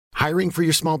Hiring for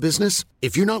your small business?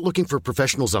 If you're not looking for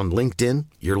professionals on LinkedIn,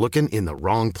 you're looking in the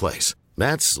wrong place.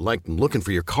 That's like looking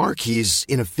for your car keys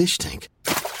in a fish tank.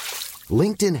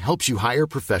 LinkedIn helps you hire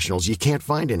professionals you can't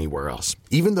find anywhere else,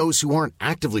 even those who aren't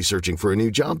actively searching for a new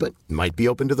job but might be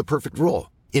open to the perfect role.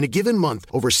 In a given month,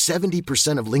 over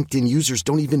 70% of LinkedIn users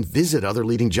don't even visit other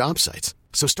leading job sites.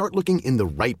 So start looking in the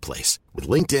right place. With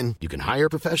LinkedIn, you can hire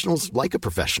professionals like a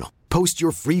professional. Post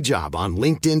your free job on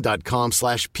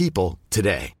linkedin.com/people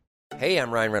today. Hey,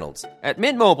 I'm Ryan Reynolds. At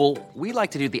Mint Mobile, we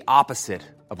like to do the opposite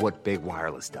of what Big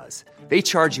Wireless does. They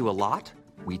charge you a lot,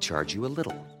 we charge you a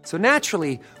little. So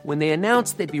naturally, when they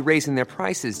announced they'd be raising their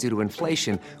prices due to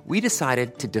inflation, we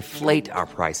decided to deflate our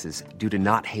prices due to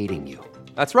not hating you.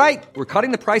 That's right. We're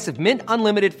cutting the price of Mint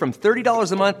Unlimited from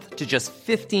 $30 a month to just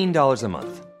 $15 a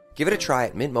month. Give it a try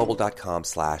at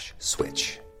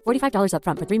mintmobile.com/switch. $45 up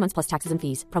front for 3 months plus taxes and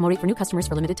fees. Promo rate for new customers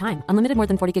for limited time. Unlimited more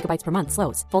than 40 gigabytes per month.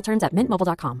 Slows full terms at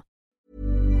mintmobile.com.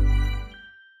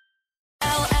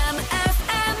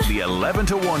 The 11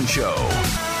 to 1 show.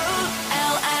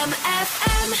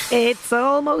 It's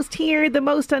almost here. The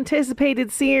most anticipated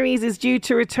series is due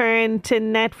to return to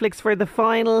Netflix for the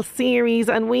final series,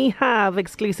 and we have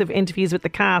exclusive interviews with the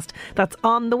cast. That's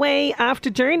on the way after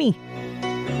Journey.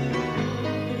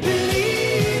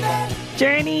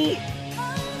 Journey,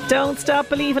 Don't Stop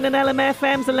Believing in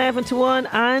LMFM's 11 to 1,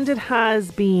 and it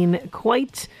has been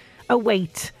quite a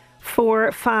wait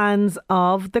for fans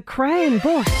of The Crown,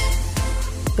 but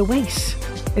the wait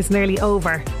is nearly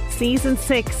over. Season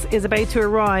 6 is about to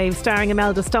arrive, starring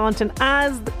Imelda Staunton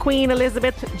as Queen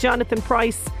Elizabeth, Jonathan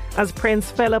Pryce as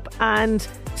Prince Philip, and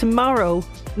tomorrow,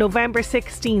 November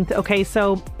 16th. Okay,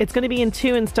 so it's going to be in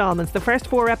 2 installments. The first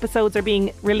 4 episodes are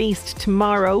being released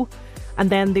tomorrow, and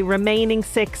then the remaining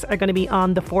 6 are going to be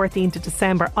on the 14th of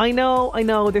December. I know,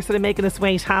 they're sort of making us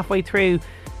wait halfway through.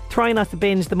 Try not to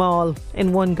binge them all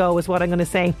in one go is what I'm going to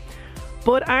say.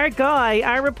 But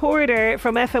our reporter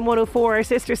from FM 104, our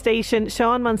sister station,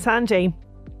 Sean Monsanjay,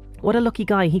 what a lucky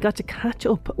guy. He got to catch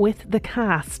up with the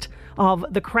cast of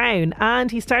The Crown. And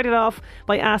he started off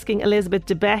by asking Elizabeth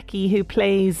Debicki, who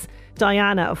plays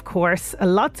Diana, of course,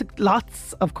 lots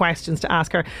of questions to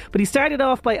ask her. But he started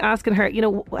off by asking her,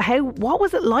 what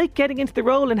was it like getting into the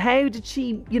role, and how did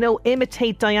she,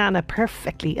 imitate Diana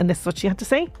perfectly? And this is what she had to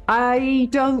say. I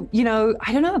don't know.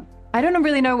 I don't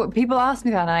really know what people ask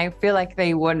me that, and I feel like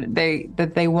they want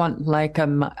like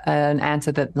an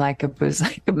answer that was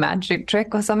like a magic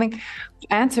trick or something.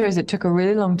 The answer is it took a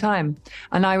really long time,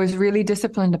 and I was really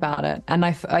disciplined about it, and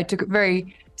I took it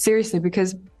very seriously,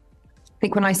 because I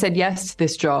think when I said yes to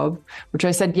this job, which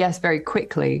I said yes very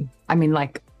quickly, I mean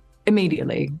like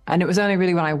immediately, and it was only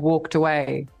really when I walked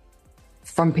away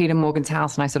from Peter Morgan's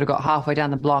house and I sort of got halfway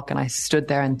down the block and I stood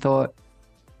there and thought,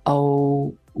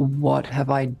 oh, what have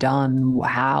I done?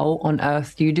 How on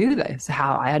earth do you do this?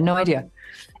 How? I had no idea.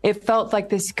 It felt like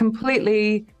this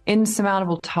completely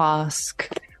insurmountable task.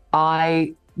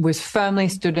 I was firmly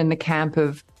stood in the camp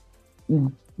of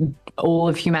all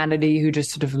of humanity who just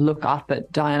sort of look up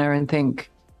at Diana and think,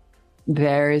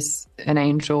 there is an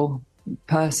angel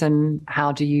person.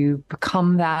 How do you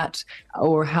become that?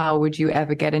 Or how would you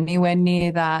ever get anywhere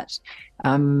near that?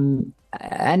 And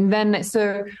then,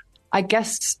 so I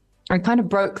guess I kind of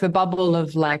broke the bubble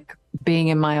of like being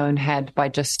in my own head by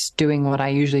just doing what I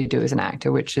usually do as an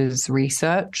actor, which is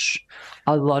research,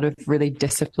 a lot of really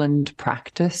disciplined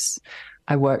practice.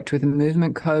 I worked with a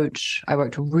movement coach. I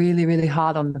worked really, really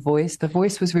hard on the voice. The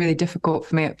voice was really difficult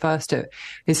for me at first. It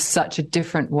is such a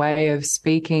different way of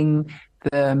speaking,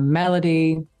 the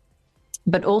melody,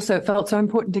 but also it felt so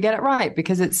important to get it right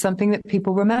because it's something that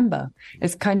people remember.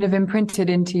 It's kind of imprinted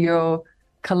into your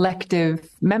collective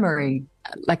memory,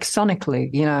 like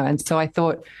sonically, and so I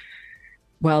thought,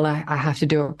 well, I have to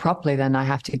do it properly. Then I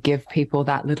have to give people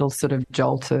that little sort of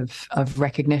jolt of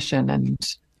recognition. And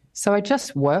so I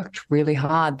just worked really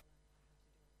hard.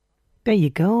 There you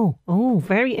go. Oh,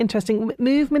 very interesting.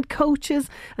 Movement coaches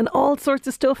and all sorts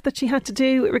of stuff that she had to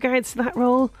do with regards to that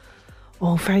role.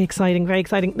 Oh, very exciting, very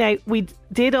exciting. Now, we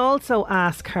did also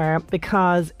ask her,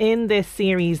 because in this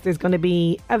series there's going to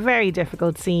be a very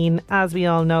difficult scene, as we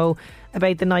all know,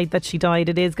 about the night that she died.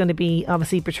 It is going to be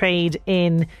obviously portrayed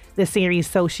in the series.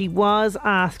 So she was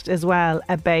asked as well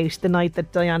about the night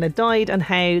that Diana died and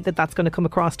how that's going to come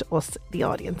across to us, the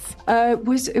audience. It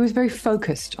was very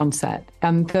focused on set.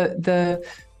 The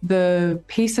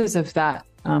pieces of that,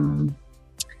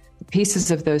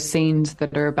 pieces of those scenes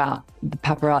that are about the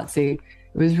paparazzi,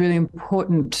 it was really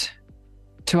important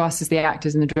to us as the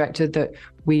actors and the director that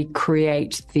we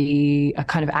create a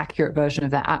kind of accurate version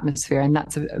of that atmosphere, and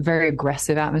that's a very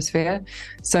aggressive atmosphere.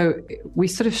 So we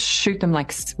sort of shot them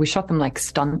like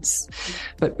stunts,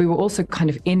 but we were also kind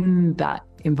of in that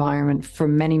environment for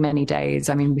many, many days.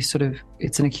 I mean,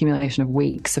 it's an accumulation of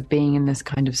weeks of being in this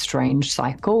kind of strange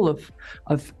cycle of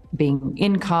being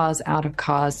in cars, out of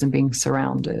cars, and being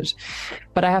surrounded.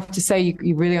 But I have to say,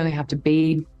 you really only have to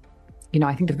be,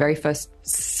 I think the very first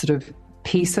sort of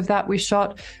piece of that we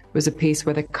shot was a piece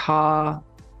where the car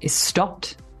is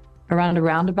stopped around a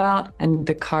roundabout and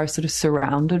the car is sort of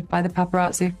surrounded by the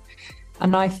paparazzi.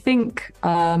 And I think,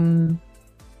 we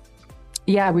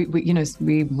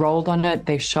rolled on it,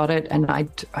 they shot it. And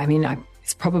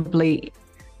it's probably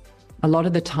a lot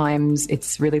of the times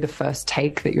it's really the first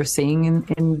take that you're seeing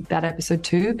in that episode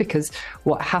too, because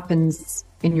what happens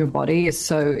in your body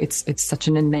is it's such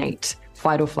an innate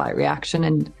fight or flight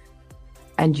reaction.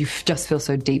 And you just feel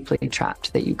so deeply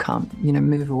trapped that you can't,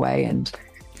 move away. And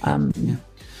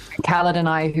Khaled and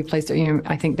I, who plays,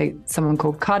 I think someone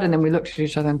called cut, and then we looked at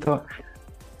each other and thought,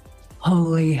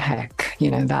 holy heck,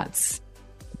 that's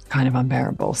kind of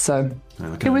unbearable. So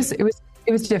it was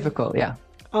difficult, yeah.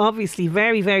 Obviously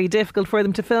very, very difficult for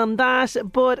them to film that,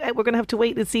 but we're going to have to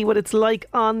wait and see what it's like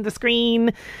on the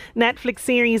screen. Netflix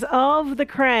series of The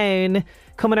Crown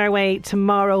coming our way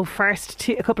tomorrow. First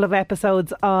a couple of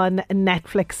episodes on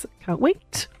Netflix. Can't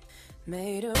wait.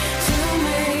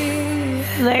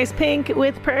 There's Pink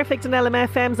with Perfect and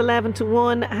LMFM's 11 to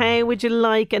 1. How would you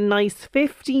like a nice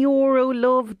 €50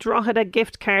 Love Drogheda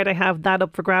gift card? I have that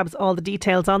up for grabs. All the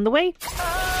details on the way.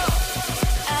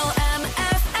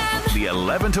 The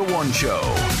 11 to 1 show.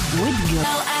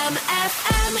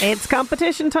 It's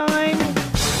competition time.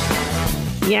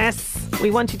 Yes. We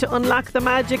want you to unlock the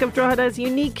magic of Drogheda's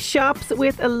unique shops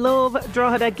with a Love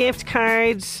Drogheda gift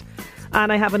card. And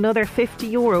I have another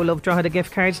 €50 Love Drogheda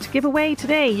gift card to give away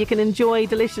today. You can enjoy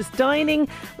delicious dining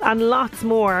and lots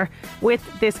more with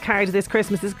this card this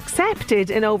Christmas. It's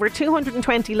accepted in over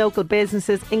 220 local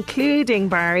businesses, including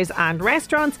bars and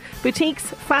restaurants,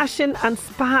 boutiques, fashion and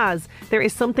spas. There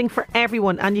is something for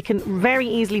everyone, and you can very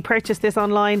easily purchase this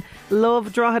online,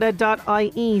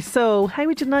 lovedrogheda.ie. So how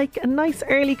would you like a nice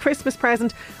early Christmas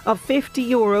present of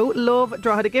 €50 Love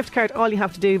Drogheda gift card? All you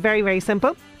have to do, very, very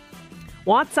simple.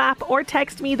 WhatsApp or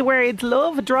text me the words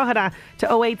Love Drogheda to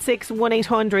 086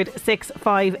 1800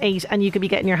 658 and you could be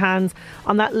getting your hands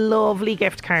on that lovely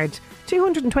gift card.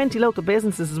 220 local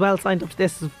businesses as well signed up to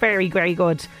this. Is very, very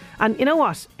good. And you know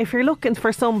what? If you're looking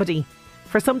for somebody,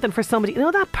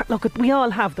 look, we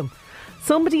all have them.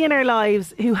 Somebody in our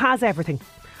lives who has everything,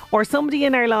 or somebody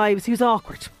in our lives who's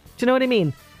awkward. Do you know what I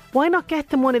mean? Why not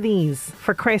get them one of these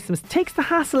for Christmas? Takes the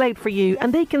hassle out for you,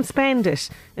 and they can spend it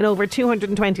in over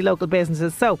 220 local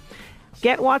businesses. So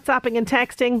get WhatsApping and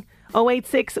texting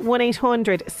 086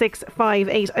 1800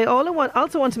 658. I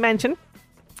also want to mention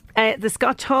the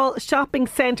Scotch Hall Shopping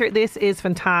Centre. This is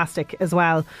fantastic as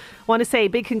well. Want to say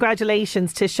big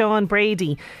congratulations to Sean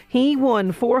Brady. He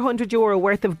won €400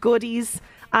 worth of goodies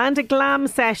and a glam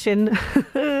session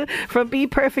from Be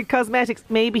Perfect Cosmetics.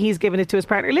 Maybe he's given it to his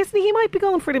partner. Listen, he might be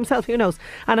going for it himself, who knows.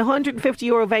 And a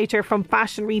 €150 voucher from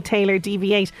fashion retailer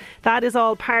DV8. That is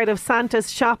all part of Santa's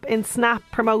Shop in Snap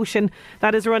promotion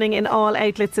that is running in all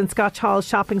outlets in Scotch Hall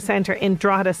Shopping Centre in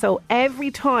Drogheda. So every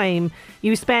time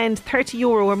you spend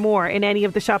 €30 or more in any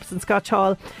of the shops in Scotch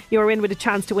Hall, you're in with a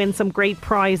chance to win some great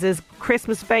prizes.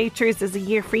 Christmas vouchers, there's a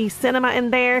year free cinema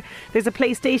in there, there's a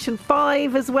PlayStation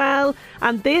 5 as well,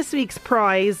 and this week's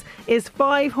prize is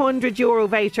 €500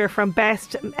 voucher from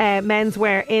Best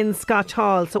Menswear in Scotch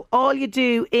Hall. So all you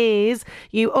do is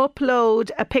you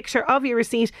upload a picture of your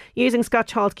receipt using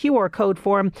Scotch Hall's QR code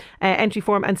form, entry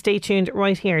form, and stay tuned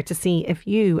right here to see if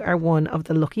you are one of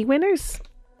the lucky winners.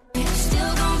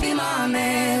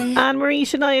 Anne-Marie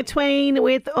Shania Twain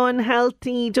with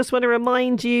Unhealthy. Just want to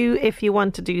remind you, if you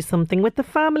want to do something with the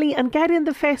family and get in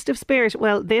the festive spirit,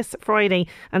 well, this Friday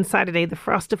and Saturday the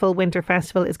Frostival Winter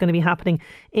Festival is going to be happening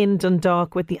in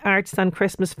Dundalk with the arts and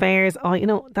Christmas fairs. Oh, you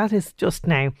know, that is just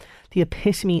now the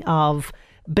epitome of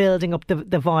building up the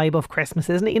vibe of Christmas,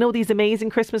 isn't it? You know, these amazing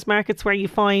Christmas markets where you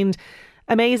find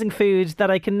amazing food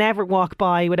that I can never walk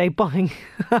by without buying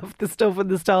of the stuff in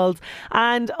the stalls,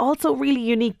 and also really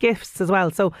unique gifts as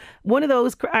well. So one of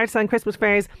those arts and Christmas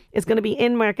fairs is going to be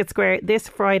in Market Square this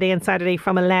Friday and Saturday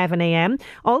from 11 a.m.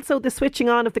 Also, the switching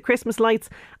on of the Christmas lights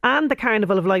and the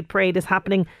Carnival of Light Parade is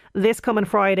happening this coming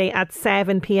Friday at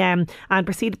 7 p.m. and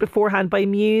preceded beforehand by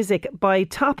music by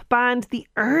top band The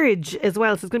Urge as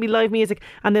well. So it's going to be live music,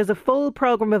 and there's a full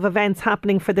programme of events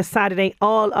happening for this Saturday.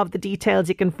 All of the details,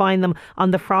 you can find them on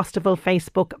the Frostival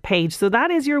Facebook page. So that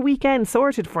is your weekend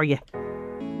sorted for you.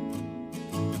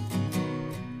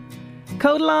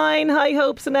 Codeline, High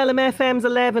Hopes and LMFM's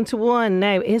 11 to 1.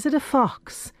 Now, is it a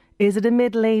fox? Is it a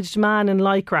middle-aged man in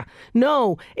lycra?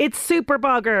 No, it's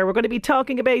Superbogger. We're going to be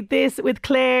talking about this with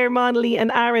Claire Monley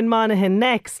and Aaron Monaghan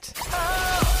next.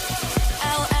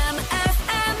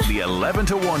 The 11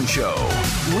 to 1 show.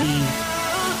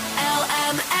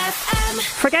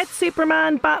 Forget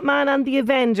Superman, Batman and the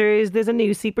Avengers. There's a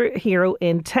new superhero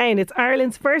in town. It's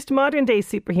Ireland's first modern day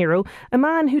superhero, a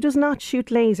man who does not shoot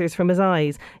lasers from his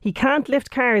eyes. He can't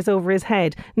lift cars over his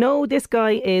head. No, this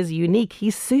guy is unique.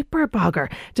 He's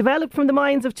Superbogger. Developed from the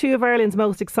minds of two of Ireland's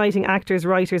most exciting actors,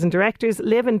 writers and directors,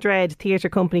 Live and Dread Theatre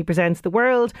Company presents the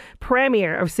world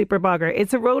premiere of Superbogger.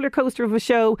 It's a roller coaster of a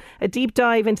show, a deep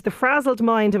dive into the frazzled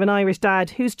mind of an Irish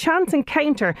dad whose chance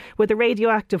encounter with a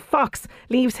radioactive fox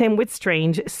leaves him with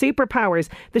strange superpowers.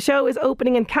 The show is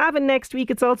opening in Cavan next week.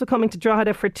 It's also coming to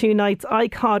Drogheda for 2 nights. I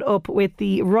caught up with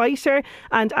the writer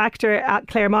and actor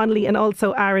Claire Monley and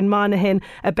also Aaron Monaghan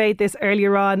about this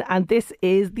earlier on, and this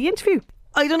is the interview.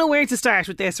 I don't know where to start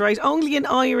with this, right? Only an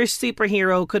Irish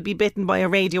superhero could be bitten by a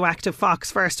radioactive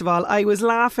fox, first of all. I was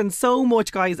laughing so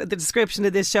much, guys, at the description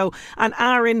of this show. And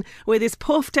Aaron, with his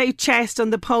puffed out chest on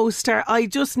the poster, I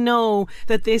just know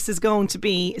that this is going to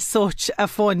be such a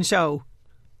fun show.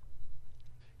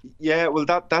 Yeah, well,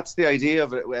 that's the idea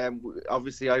of it.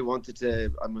 Obviously, I'm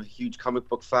a huge comic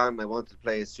book fan. I wanted to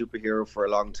play a superhero for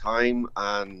a long time,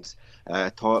 and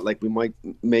thought like we might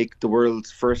make the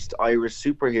world's first Irish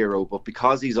superhero. But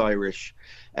because he's Irish,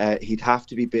 he'd have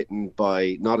to be bitten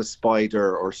by not a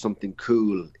spider or something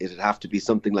cool. It'd have to be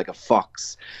something like a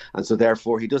fox. And so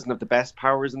therefore he doesn't have the best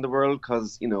powers in the world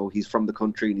because, you know, he's from the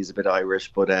country and he's a bit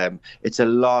Irish. But it's a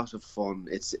lot of fun.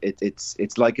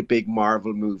 It's like a big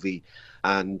Marvel movie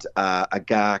and a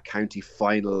GA county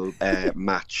final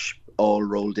match all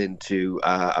rolled into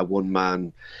a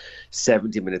one-man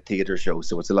 70-minute theatre show.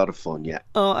 So it's a lot of fun, yeah.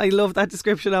 Oh, I love that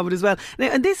description of it as well. Now,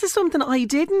 and this is something I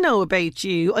didn't know about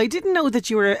you. I didn't know that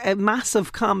you were a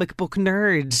massive comic book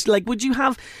nerd. Like, would you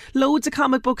have loads of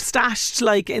comic books stashed,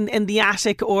 like, in the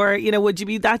attic? Or, you know, would you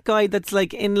be that guy that's,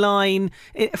 like, in line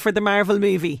for the Marvel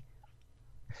movie?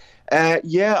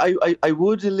 Yeah, I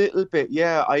would a little bit.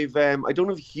 Yeah, I don't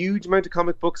have a huge amount of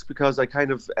comic books because I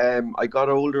kind of I got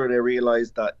older and I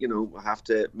realised that, you know, I have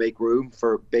to make room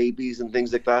for babies and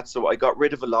things like that. So I got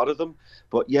rid of a lot of them.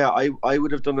 But yeah, I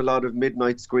would have done a lot of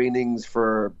midnight screenings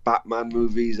for Batman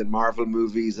movies and Marvel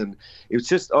movies, and it's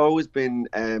just always been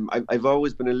I've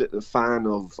always been a little fan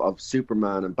of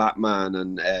Superman and Batman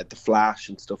and the Flash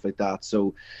and stuff like that.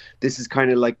 So this is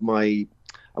kind of like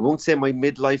I won't say my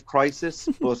midlife crisis,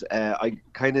 but I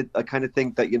kind of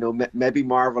think that, you know, maybe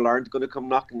Marvel aren't going to come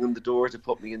knocking on the door to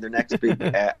put me in their next big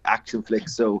action flick,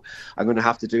 so I'm going to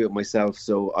have to do it myself.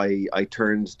 So I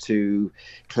turned to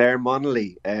Claire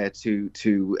Monley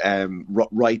to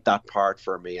write that part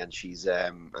for me, and she's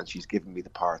given me the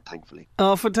part, thankfully.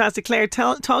 Oh, fantastic, Claire!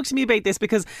 Talk to me about this,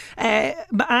 because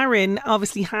Aaron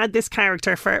obviously had this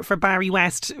character for Barry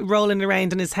West rolling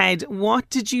around in his head. What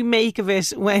did you make of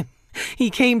it when he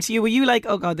came to you? Were you like,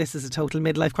 oh God, this is a total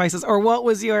midlife crisis? Or what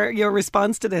was your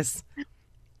response to this?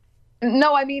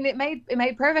 No, I mean, it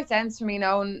made perfect sense for me,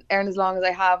 knowing Aaron as long as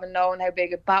I have and knowing how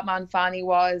big a Batman fan he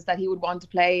was, that he would want to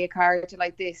play a character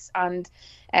like this. And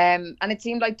it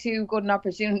seemed like too good an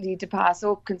opportunity to pass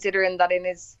up, considering that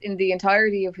in the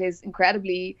entirety of his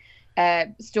incredibly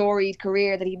storied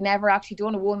career, that he'd never actually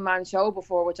done a one-man show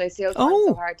before, which I still find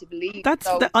so hard to believe.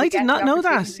 I did not know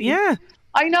that. Yeah.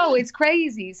 I know, it's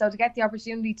crazy. So to get the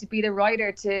opportunity to be the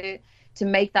writer to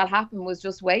make that happen was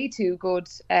just way too good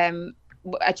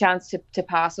a chance to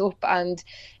pass up. And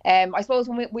I suppose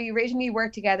when we originally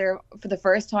worked together for the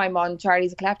first time on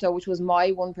Charlie's a Klepto, which was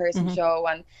my one-person show,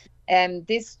 and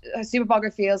this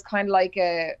Superbogger feels kind of like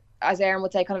as Aaron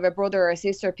would say, kind of a brother or a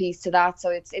sister piece to that.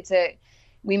 So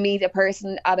we meet a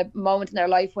person at a moment in their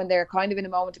life when they're kind of in a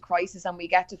moment of crisis, and we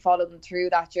get to follow them through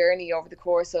that journey over the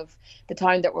course of the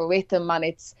time that we're with them. And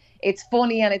it's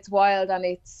funny and it's wild and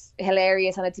it's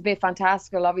hilarious and it's a bit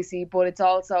fantastical, obviously, but it's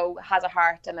also has a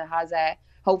heart, and it has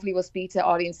hopefully will speak to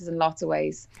audiences in lots of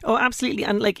ways. Oh, absolutely.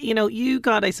 And like, you know, you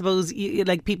got, I suppose,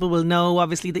 like people will know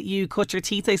obviously that you cut your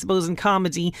teeth, I suppose, in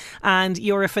comedy, and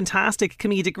you're a fantastic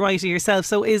comedic writer yourself.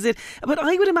 So is it, but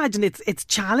I would imagine it's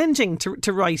challenging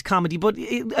to write comedy, but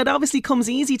it obviously comes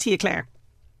easy to you, Claire.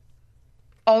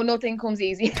 Oh, nothing comes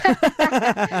easy.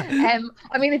 I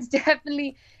mean, it's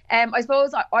definitely, I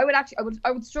suppose I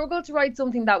would struggle to write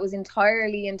something that was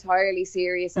entirely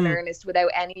serious and earnest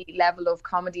without any level of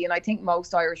comedy. And I think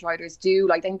most Irish writers do.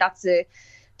 Like, I think that's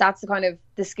that's the kind of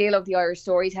the skill of the Irish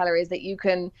storyteller, is that you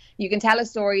can tell a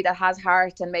story that has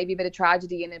heart and maybe a bit of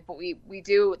tragedy in it, but we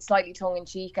do it slightly tongue in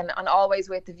cheek and always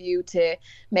with the view to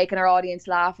making our audience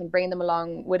laugh and bringing them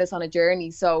along with us on a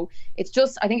journey. So it's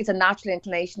just, I think it's a natural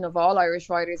inclination of all Irish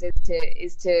writers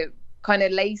is to kind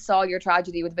of lace all your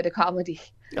tragedy with a bit of comedy.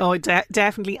 Oh,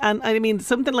 definitely. And I mean,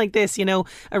 something like this, you know,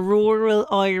 a rural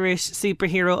Irish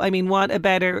superhero. I mean, what a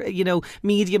better, you know,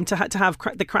 medium to have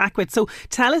the crack with. So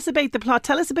tell us about the plot.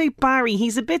 Tell us about Barry.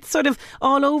 He's a bit sort of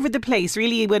all over the place,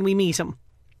 really, when we meet him.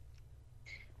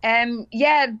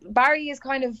 Barry is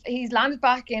he's landed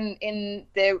back in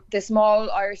the small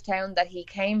Irish town that he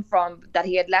came from, that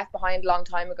he had left behind a long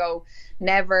time ago,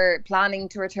 never planning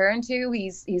to return to.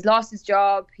 He's lost his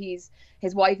job. His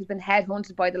wife has been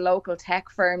headhunted by the local tech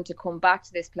firm to come back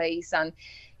to this place, and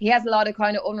he has a lot of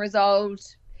kind of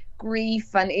unresolved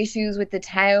grief and issues with the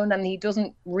town, and he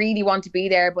doesn't really want to be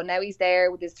there, but now he's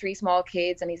there with his 3 small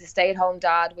kids and he's a stay-at-home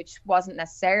dad, which wasn't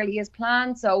necessarily his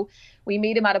plan. So we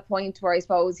meet him at a point where I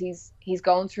suppose he's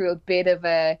going through a bit of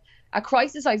a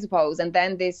crisis, I suppose, and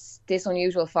then this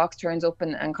unusual fox turns up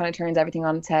and kind of turns everything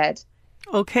on its head.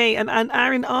 Okay, and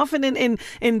Aaron, often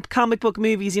in comic book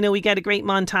movies, you know, we get a great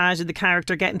montage of the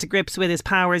character getting to grips with his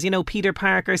powers. You know, Peter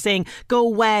Parker saying "Go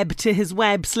web" to his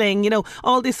web sling. You know,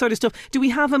 all this sort of stuff. Do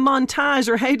we have a montage,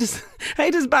 or how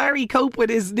does Barry cope with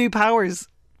his new powers?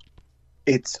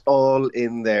 It's all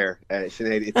in there,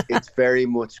 Sinead. It's very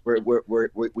much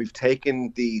we've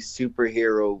taken the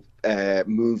superhero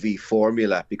movie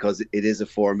formula, because it is a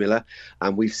formula,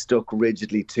 and we've stuck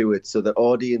rigidly to it, so that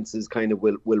audiences kind of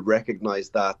will recognise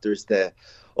that there's the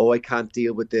I can't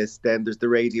deal with this, then there's the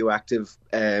radioactive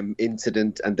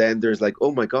incident, and then there's like,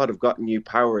 oh my god, I've got new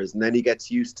powers, and then he gets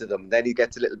used to them, then he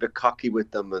gets a little bit cocky with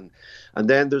them, and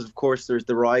then there's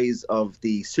the rise of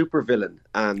the supervillain,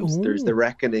 and there's the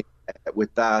reckoning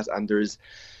with that, and there's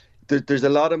a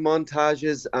lot of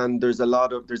montages, and there's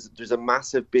a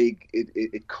massive big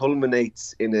it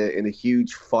culminates in a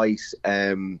huge fight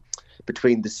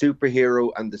between the superhero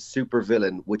and the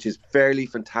supervillain, which is fairly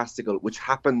fantastical, which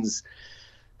happens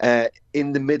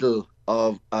in the middle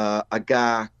of a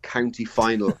GA county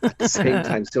final at the same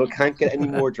time, so it can't get any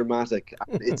more dramatic.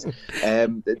 It's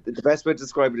the best way to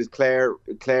describe it is Claire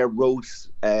wrote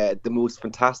the most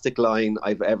fantastic line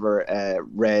I've ever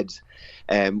read.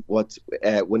 When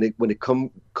it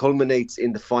culminates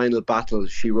in the final battle,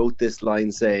 she wrote this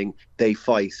line saying, "They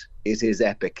fight. It is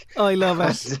epic." I love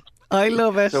it. I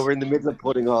love it. So we're in the middle of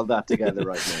putting all that together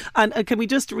right now. And can we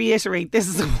just reiterate, this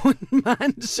is a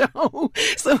one-man show,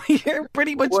 so you're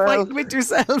pretty much fighting with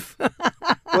yourself.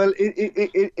 Well,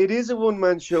 it is a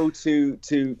one-man show for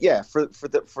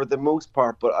the most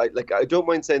part, but I don't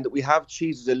mind saying that we have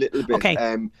cheated a little bit. Okay.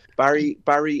 Barry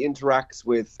interacts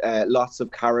with lots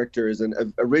of characters,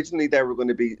 and originally there were going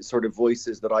to be sort of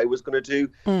voices that I was going to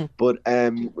do, but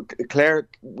Claire,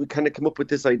 we kind of come up with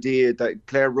this idea that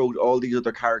Claire wrote all these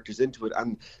other characters into it,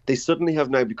 and they suddenly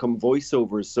have now become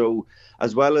voiceovers. So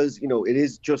as well as, you know, it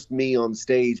is just me on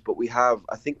stage, but we've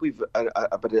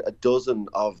about a dozen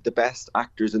of the best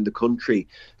actors in the country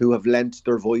who have lent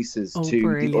their voices to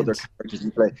brilliant. The other characters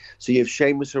in play. So you have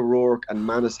Seamus O'Rourke and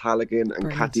Manus Halligan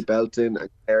and Kathy Belton and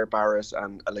Claire Barrett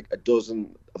and like a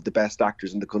dozen of the best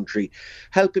actors in the country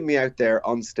helping me out there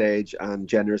on stage and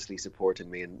generously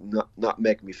supporting me and not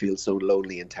making me feel so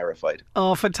lonely and terrified.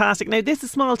 Oh, fantastic. Now, this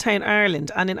is small town Ireland,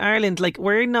 and in Ireland, like,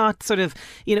 we're not sort of,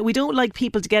 you know, we don't like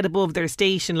people to get above their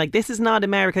station. Like, this is not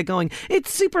America going,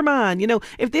 it's Superman. You know,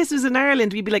 if this was in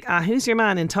Ireland, we'd be like, who's your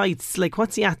man in tights? Like,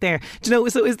 what's he at there? Do you know,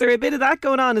 so is there a bit of that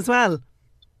going on as well?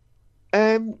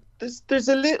 There's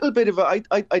a little bit of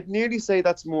I'd nearly say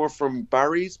that's more from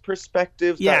Barry's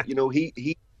perspective. Yeah. That, you know,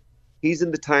 he's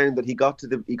in the town that he got to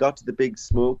the big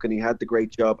smoke and he had the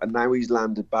great job, and now he's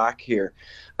landed back here.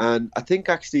 And I think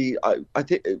actually, I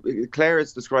think Claire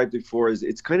has described it before as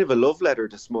it's kind of a love letter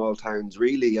to small towns,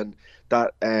 really, and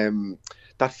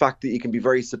that fact that you can be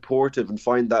very supportive and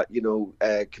find that, you know,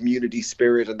 community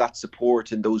spirit and that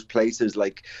support in those places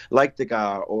like the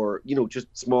GA, or, you know, just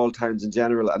small towns in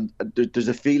general. And there's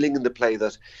a feeling in the play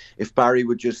that if Barry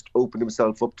would just open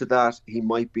himself up to that, he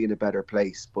might be in a better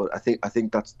place. But I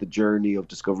think that's the journey of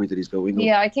discovery that he's going on.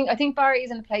 Yeah, I think Barry is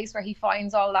in a place where he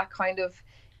finds all that kind of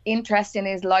interest in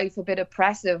his life a bit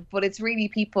oppressive, but it's really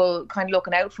people kind of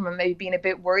looking out for him, maybe being a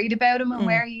bit worried about him and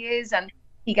where he is, and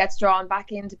he gets drawn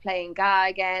back into playing GA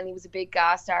again. He was a big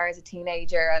GA star as a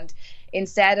teenager, and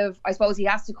instead of, I suppose, he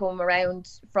has to come around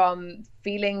from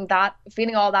feeling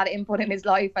all that input in his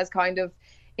life as kind of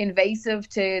invasive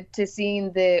to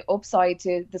seeing the upside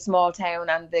to the small town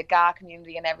and the GA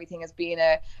community and everything as being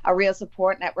a real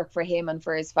support network for him and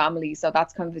for his family. So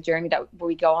that's kind of the journey that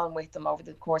we go on with them over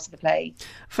the course of the play.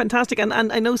 Fantastic. And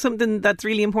I know something that's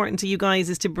really important to you guys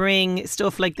is to bring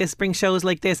stuff like this, bring shows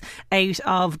like this out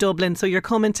of Dublin. So you're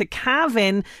coming to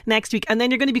Cavan next week, and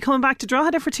then you're going to be coming back to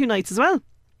Drogheda for 2 nights as well.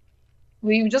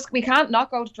 We can't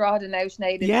not go to Drogheda now,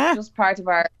 Sinead. It's just part of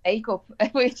our makeup.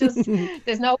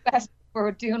 There's no better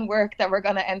for doing work that we're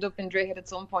going to end up in Drogheda at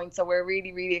some point. So we're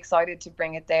really, really excited to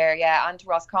bring it there. Yeah, and to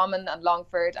Roscommon and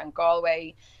Longford and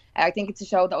Galway. I think it's a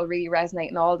show that will really resonate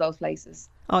in all those places.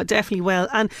 Oh, it definitely will.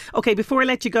 And okay, before I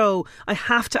let you go, I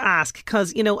have to ask,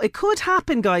 because, you know, it could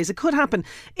happen, guys. It could happen.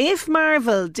 If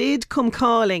Marvel did come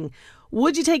calling,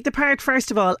 would you take the part, first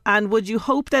of all? And would you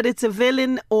hope that it's a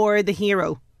villain or the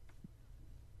hero?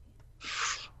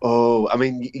 Oh, I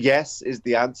mean, yes is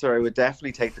the answer. I would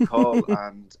definitely take the call.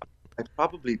 And I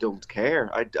probably don't care.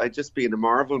 I'd just be in a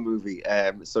Marvel movie.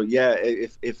 So yeah,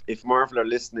 if Marvel are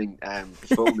listening,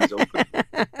 the phone is open.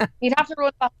 You'd have to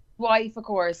run that wife, of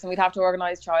course, and we'd have to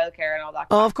organise childcare and all that.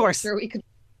 Oh, of course. I'm sure we could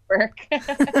work.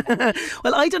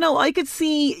 Well, I don't know. I could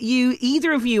see you,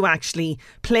 either of you, actually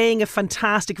playing a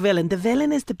fantastic villain. The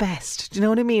villain is the best. Do you know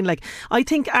what I mean? Like, I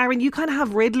think, Aaron, you kind of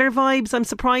have Riddler vibes. I'm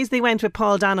surprised they went with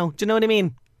Paul Dano. Do you know what I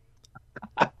mean?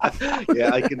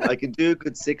 Yeah, I can do a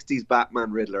good 60s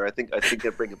Batman Riddler. I think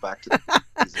I'll bring it back to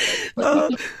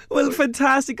the well,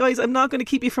 fantastic, guys. I'm not going to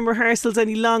keep you from rehearsals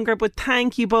any longer, but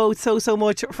thank you both so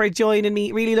much for joining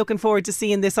me. Really looking forward to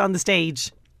seeing this on the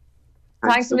stage.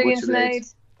 Thanks a million,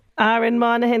 Sinead. Aaron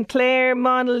Monaghan, Claire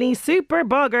Monaghan, Super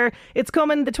Bugger. It's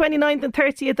coming the 29th and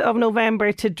 30th of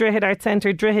November to Drogheda Arts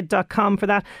Centre, drogheda.com for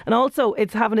that. And also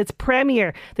it's having its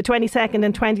premiere the 22nd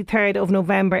and 23rd of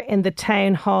November in the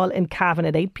Town Hall in Cavan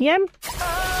at 8 p.m.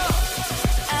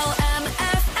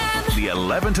 The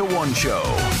 11 to 1 show.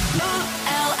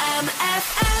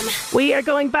 We are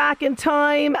going back in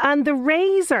time, and the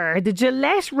razor, the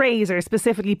Gillette razor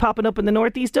specifically, popping up in the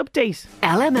Northeast Update.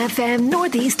 LMFM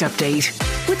Northeast Update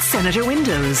with Senator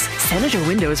Windows. Senator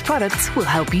Windows products will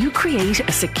help you create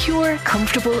a secure,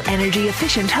 comfortable, energy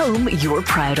efficient home you're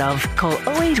proud of. Call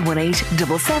 0818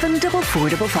 77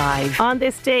 4455. On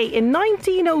this day in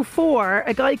 1904,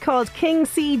 a guy called King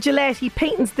C. Gillette, he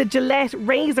patents the Gillette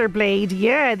razor blade.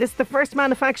 Yeah, this is the first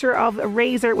manufacturer of a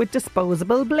razor with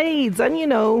disposable blades. And you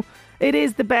know, it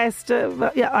is the best.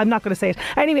 I'm not going to say it.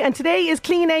 Anyway, and today is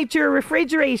Clean Out Your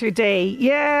Refrigerator Day.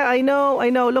 Yeah, I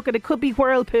know. Look, it could be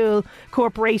Whirlpool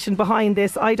Corporation behind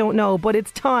this. I don't know, but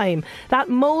it's time. That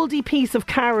mouldy piece of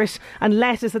carrot and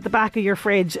lettuce at the back of your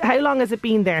fridge. How long has it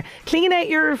been there? Clean Out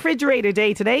Your Refrigerator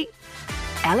Day today.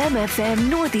 LMFM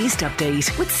Northeast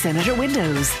Update with Senator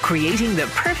Windows. Creating the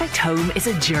perfect home is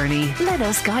a journey. Let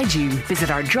us guide you. Visit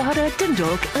our Drogheda,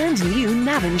 Dundalk and new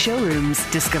Navan showrooms.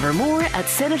 Discover more at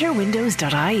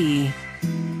senatorwindows.ie.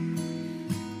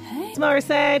 Mara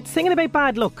said, singing about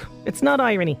bad luck. It's not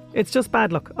irony, it's just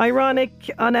bad luck. Ironic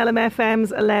on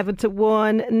LMFM's 11 to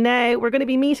 1. Now we're going to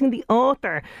be meeting the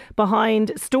author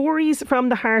behind Stories from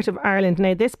the Heart of Ireland.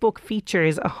 Now this book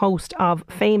features a host of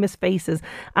famous faces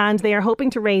and they are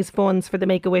hoping to raise funds for the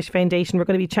Make-A-Wish Foundation. We're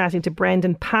going to be chatting to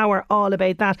Brendan Power all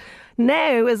about that.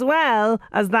 Now, as well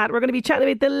as that, we're going to be chatting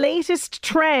about the latest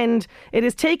trend. It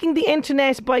is taking the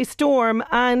internet by storm,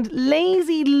 and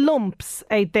lazy lumps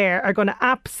out there are going to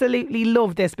absolutely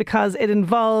love this because it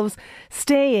involves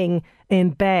staying in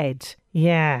bed.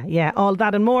 Yeah, all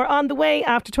that and more on the way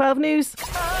after 12 news.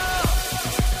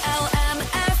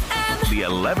 The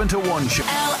 11 to 1 show.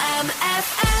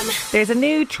 There's a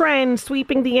new trend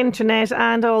sweeping the internet,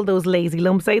 and all those lazy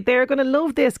lumps out there are going to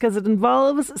love this because it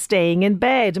involves staying in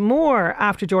bed. More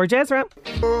after George Ezra.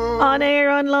 On air,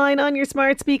 online, on your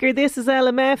smart speaker, this is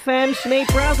LMFM. Sinead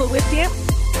Brazel with you.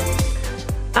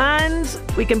 And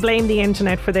we can blame the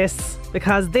internet for this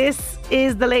because this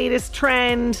is the latest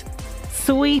trend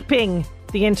sweeping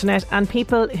the internet, and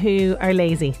people who are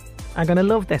lazy are going to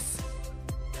love this.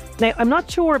 Now, I'm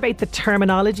not sure about the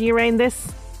terminology around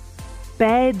this.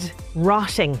 Bed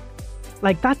rotting.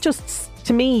 Like, that just,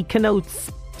 to me,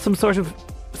 connotes some sort of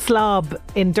slob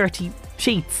in dirty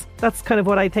sheets. That's kind of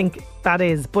what I think that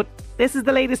is. But this is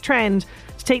the latest trend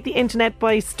to take the internet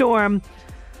by storm.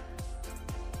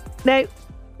 Now,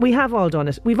 we have all done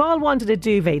it. We've all wanted a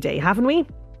duvet day, haven't we?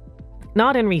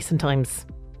 Not in recent times.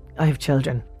 I have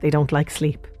children. They don't like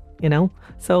sleep, you know?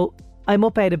 So I'm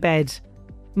up out of bed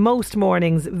most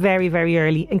mornings very, very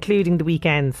early, including the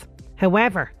weekends.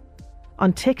 However,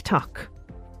 on TikTok,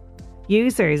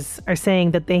 users are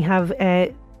saying that they have,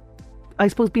 I I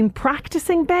suppose, been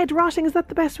practicing bed rotting. Is that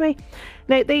the best way?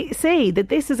 Now, they say that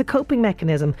this is a coping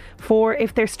mechanism for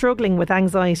if they're struggling with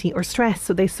anxiety or stress.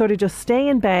 So they sort of just stay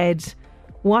in bed,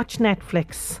 watch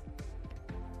Netflix,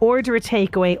 order a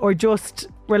takeaway, or just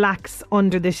relax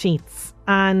under the sheets.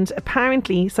 And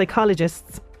apparently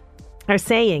psychologists are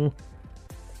saying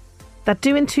that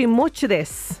doing too much of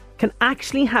this can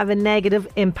actually have a negative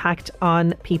impact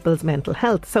on people's mental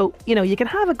health. So, you know, you can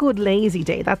have a good lazy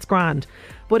day, that's grand.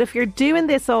 But if you're doing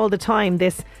this all the time,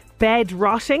 this bed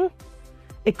rotting,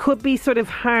 it could be sort of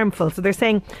harmful. So they're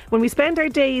saying when we spend our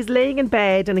days laying in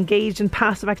bed and engaged in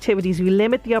passive activities, we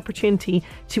limit the opportunity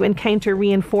to encounter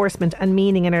reinforcement and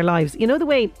meaning in our lives. You know, the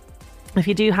way if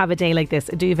you do have a day like this,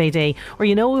 a duvet day, or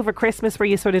you know, over Christmas where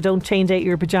you sort of don't change out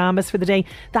your pyjamas for the day,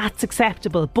 that's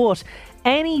acceptable. But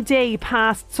any day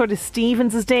past sort of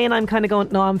Stevens's day and I'm kind of going,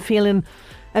 no, I'm feeling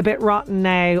a bit rotten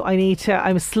now,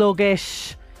 I'm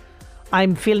sluggish,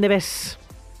 I'm feeling a bit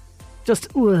just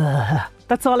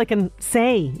that's all I can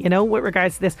say, you know, with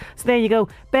regards to this. So there you go,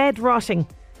 bed rotting.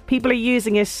 People are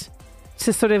using it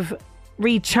to sort of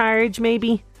recharge,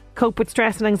 maybe cope with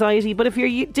stress and anxiety. But if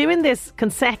you're doing this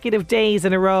consecutive days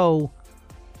in a row,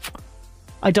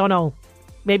 I don't know,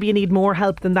 maybe you need more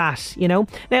help than that, you know.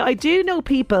 Now, I do know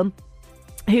people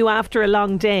who after a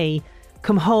long day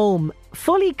come home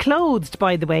fully clothed,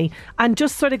 by the way, and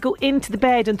just sort of go into the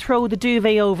bed and throw the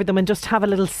duvet over them and just have a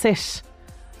little sit.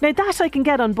 Now that I can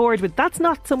get on board with. That's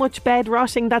not so much bed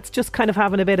rotting, that's just kind of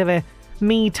having a bit of a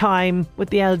me time with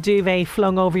the old duvet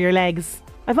flung over your legs.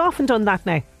 I've often done that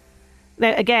now.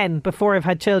 Now, again, before I've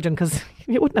had children, because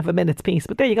you wouldn't have a minute's peace.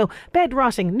 But there you go. Bed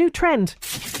rotting, new trend.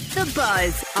 The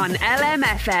Buzz on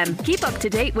LMFM. Keep up to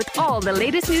date with all the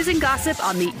latest news and gossip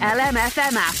on the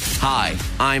LMFM app. Hi,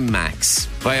 I'm Max.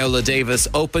 Viola Davis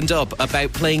opened up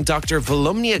about playing Dr.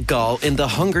 Volumnia Gall in The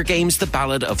Hunger Games: The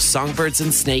Ballad of Songbirds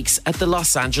and Snakes at the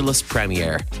Los Angeles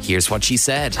premiere. Here's what she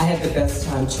said. I had the best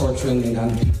time torturing the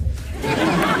young people.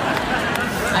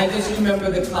 I just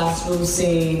remember the classroom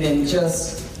scene and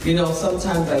just... You know,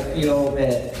 sometimes I feel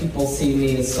that people see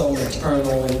me as so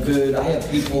maternal and good. I have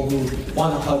people who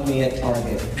want to hug me at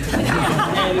Target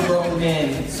and grown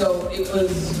men. So it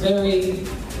was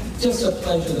just a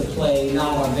pleasure to play,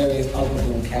 not a very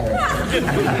lovable character.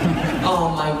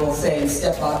 I will say, and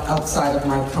step outside of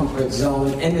my comfort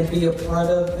zone and to be a part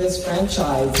of this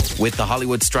franchise. With the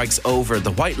Hollywood strikes over,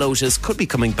 The White Lotus could be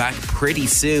coming back pretty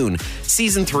soon.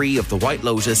 Season 3 of The White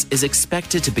Lotus is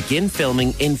expected to begin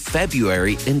filming in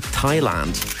February in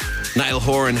Thailand. Niall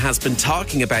Horan has been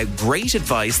talking about great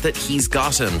advice that he's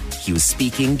gotten. He was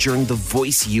speaking during The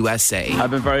Voice USA.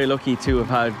 I've been very lucky to have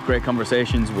had great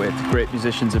conversations with great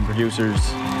musicians and producers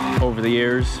over the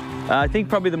years. I think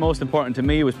probably the most important to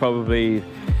me was probably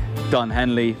Don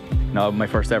Henley. You know, my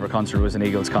first ever concert was an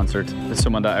Eagles concert. It's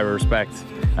someone that I respect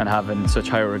and have in such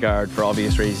high regard for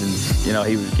obvious reasons. You know,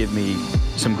 he would give me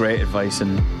some great advice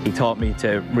and he taught me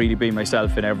to really be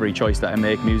myself in every choice that I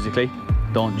make musically.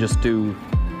 Don't just do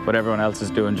what everyone else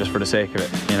is doing just for the sake of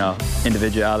it. You know,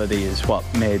 individuality is what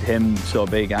made him so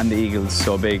big and the Eagles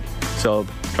so big. So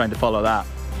trying to follow that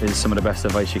is some of the best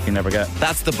advice you can ever get.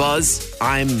 That's The Buzz.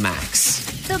 I'm Max.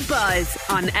 The Buzz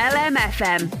on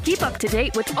LMFM. Keep up to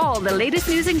date with all the latest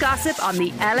news and gossip on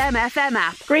the LMFM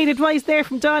app. Great advice there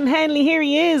from Don Henley. Here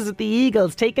he is with the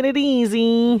Eagles, taking it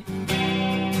easy.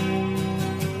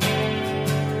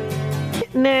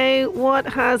 Now, what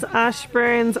has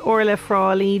Ashburn's Orla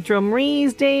Frawley,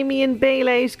 Drumree's Damien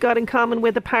Bailout got in common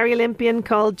with a Paralympian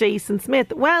called Jason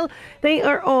Smith? Well, they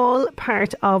are all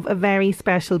part of a very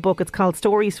special book. It's called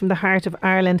Stories from the Heart of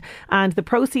Ireland, and the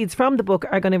proceeds from the book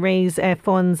are going to raise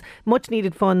funds, much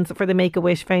needed funds for the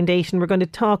Make-A-Wish Foundation. We're going to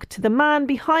talk to the man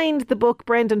behind the book,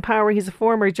 Brendan Power. He's a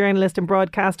former journalist and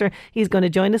broadcaster. He's going to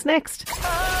join us next.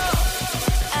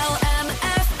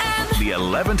 The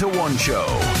 11 to 1 show.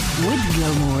 With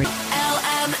Gilmore.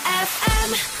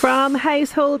 From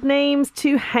household names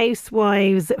to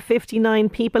housewives, 59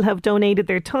 people have donated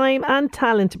their time and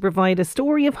talent to provide a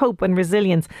story of hope and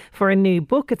resilience for a new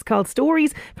book. It's called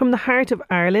Stories from the Heart of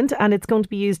Ireland, and it's going to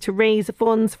be used to raise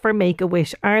funds for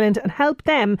Make-A-Wish Ireland and help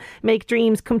them make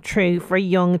dreams come true for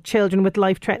young children with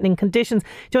life-threatening conditions.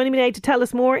 Joining me now to tell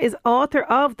us more is author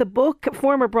of the book,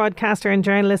 former broadcaster and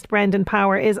journalist Brendan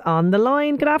Power is on the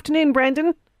line. Good afternoon,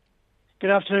 Brendan.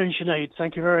 Good afternoon, Sinead.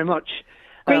 Thank you very much.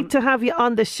 Great to have you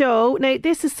on the show. Now,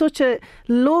 this is such a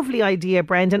lovely idea,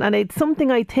 Brendan, and it's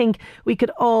something I think we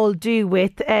could all do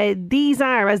with. These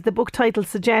are, as the book title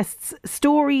suggests,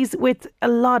 stories with a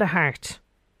lot of heart.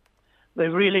 They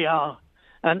really are.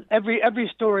 And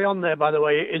every story on there, by the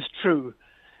way, is true.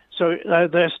 So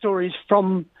they're stories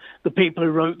from the people who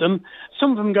wrote them.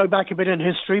 Some of them go back a bit in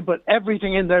history, but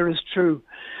everything in there is true.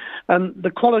 And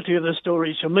the quality of the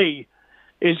stories, for me,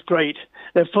 is great.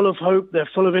 They're full of hope. They're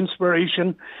full of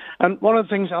inspiration. And one of the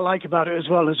things I like about it as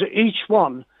well is that each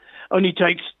one only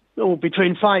takes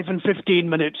between 5 and 15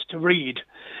 minutes to read.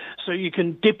 So you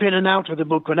can dip in and out of the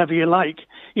book whenever you like.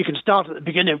 You can start at the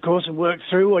beginning, of course, and work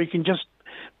through, or you can just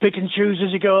pick and choose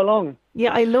as you go along.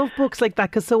 Yeah, I love books like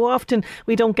that because so often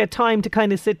we don't get time to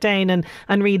kind of sit down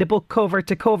and read a book cover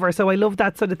to cover. So I love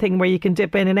that sort of thing where you can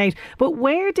dip in and out. But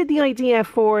where did the idea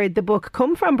for the book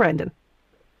come from, Brendan?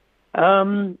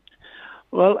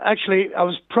 Well, actually, I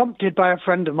was prompted by a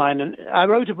friend of mine, and I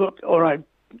wrote a book, or I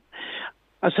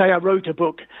wrote a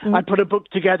book. I put a book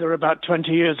together about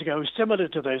 20 years ago, similar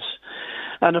to this.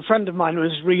 And a friend of mine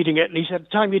was reading it, and he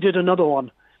said, "Time you did another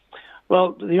one."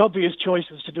 Well, the obvious choice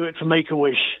was to do it for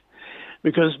Make-A-Wish,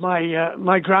 because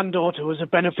my granddaughter was a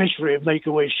beneficiary of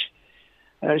Make-A-Wish.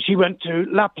 She went to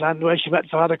Lapland, where she met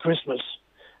Father Christmas.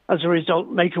 As a result,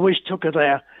 Make-A-Wish took her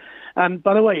there. And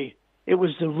by the way, it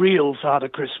was the real Father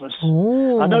Christmas.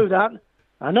 Ooh. I know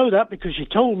that because she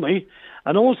told me,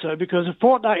 and also because a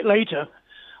fortnight later,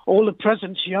 all the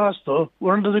presents she asked for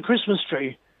were under the Christmas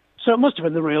tree. So it must have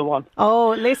been the real one. Oh,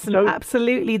 listen,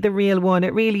 absolutely the real one.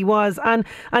 It really was. And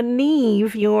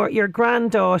Niamh, your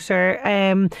granddaughter,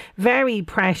 very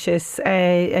precious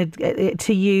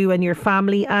to you and your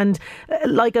family. And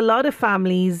like a lot of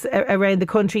families around the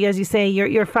country, as you say,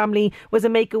 your family was a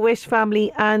Make-A-Wish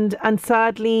family, and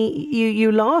sadly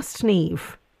you lost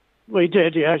Niamh. We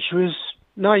did, yeah. She was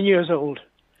 9 years old.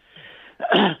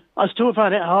 I still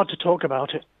find it hard to talk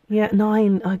about it. Yeah,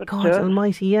 9. Oh, God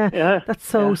almighty, yeah. That's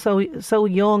so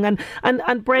young.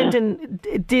 And Brendan,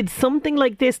 did something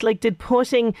like this, like did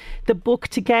putting the book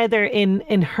together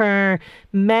in her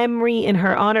memory, in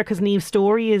her honour, because Niamh's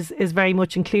story is very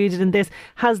much included in this,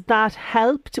 has that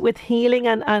helped with healing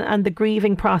and the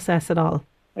grieving process at all?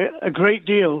 A great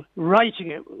deal.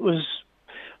 Writing it was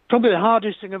probably the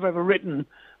hardest thing I've ever written,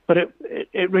 but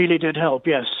it really did help,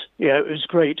 yes. Yeah, it was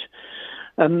great.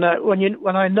 And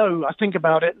when I think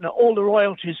about it, all the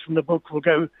royalties from the book will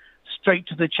go straight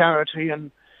to the charity,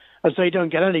 and as they don't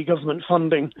get any government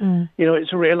funding,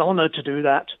 it's a real honour to do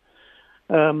that.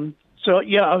 So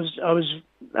yeah, I was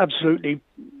absolutely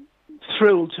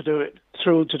thrilled to do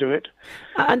it.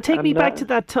 And take me back to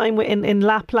that time in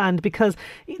Lapland, because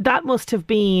that must have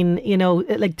been,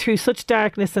 like through such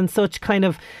darkness and such kind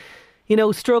of,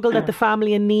 struggle that the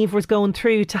family and Niamh was going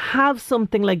through. To have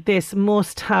something like this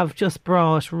must have just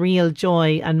brought real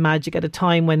joy and magic at a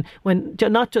time when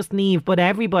not just Niamh, but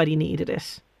everybody needed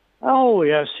it. Oh,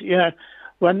 yes, yeah.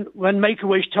 When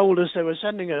Make-A-Wish told us they were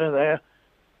sending her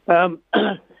there,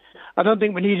 I don't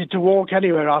think we needed to walk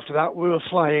anywhere after that. We were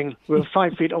flying. We were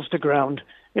 5 feet off the ground.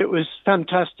 It was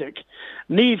fantastic.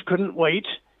 Niamh couldn't wait.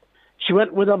 She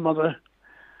went with her mother.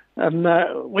 And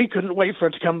we couldn't wait for her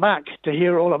to come back to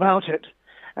hear all about it.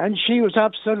 And she was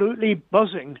absolutely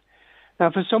buzzing. Now,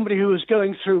 for somebody who was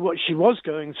going through what she was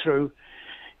going through,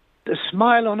 the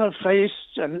smile on her face,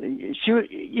 and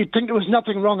you'd think there was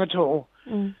nothing wrong at all.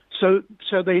 So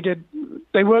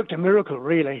they worked a miracle,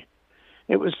 really.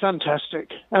 It was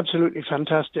fantastic, absolutely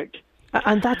fantastic.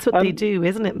 And that's what they do,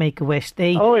 isn't it, Make-A-Wish?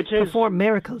 They perform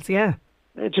miracles, yeah.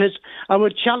 It is. I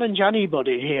would challenge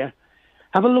anybody here.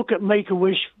 Have a look at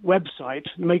Make-A-Wish website,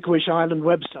 Make-A-Wish Ireland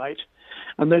website,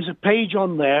 and there's a page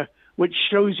on there which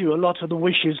shows you a lot of the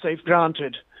wishes they've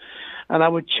granted. And I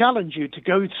would challenge you to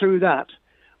go through that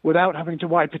without having to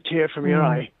wipe a tear from your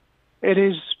eye. It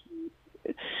is,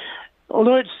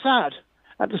 although it's sad,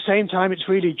 at the same time it's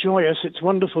really joyous. It's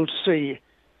wonderful to see.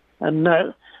 And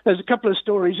there's a couple of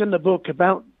stories in the book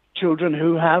about children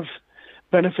who have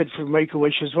benefited from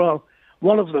Make-A-Wish as well.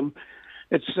 One of them,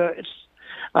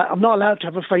 I'm not allowed to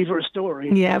have a favourite story.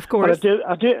 Yeah, of course. But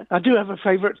I do have a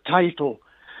favourite title,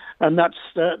 and that's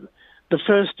the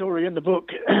first story in the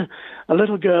book. A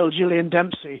little girl, Gillian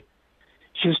Dempsey.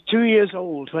 She was 2 years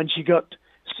old when she got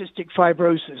cystic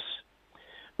fibrosis.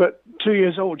 But 2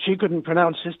 years old, she couldn't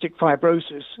pronounce cystic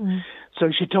fibrosis. So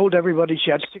she told everybody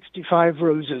she had 65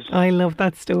 roses. I love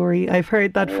that story. I've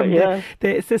heard that from the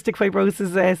Cystic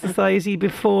Fibrosis Society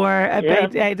before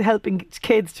about helping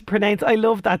kids to pronounce. I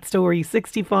love that story,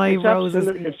 65 roses.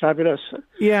 Absolutely fabulous.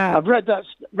 Yeah. I've read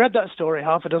that story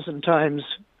half a dozen times,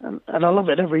 and I love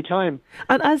it every time.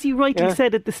 And as you rightly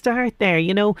said at the start there,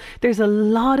 there's a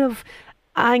lot of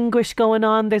anguish going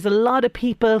on. There's a lot of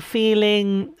people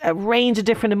feeling a range of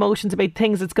different emotions about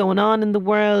things that's going on in the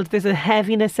world. There's a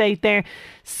heaviness out there.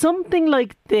 Something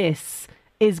like this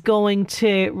is going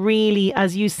to really,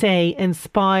 as you say,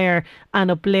 inspire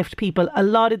and uplift people. A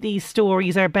lot of these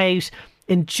stories are about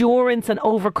endurance and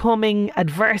overcoming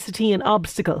adversity and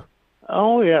obstacle.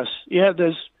 Oh, yes. Yeah,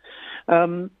 there's,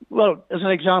 well, as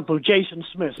an example, Jason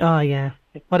Smith. Oh, yeah.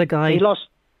 What a guy. He lost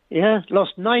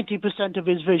 90% of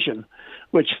his vision,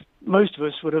 which most of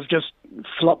us would have just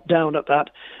flopped down at that.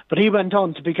 But he went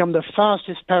on to become the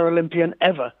fastest Paralympian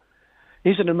ever.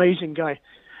 He's an amazing guy.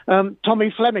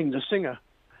 Tommy Fleming, the singer,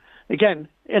 again,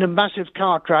 in a massive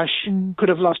car crash, could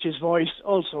have lost his voice,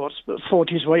 all sorts, but fought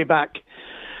his way back.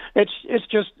 It's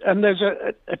just, and there's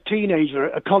a teenager,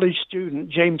 a college student,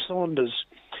 James Saunders,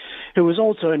 who was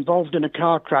also involved in a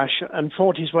car crash and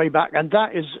fought his way back. And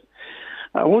that is,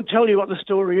 I won't tell you what the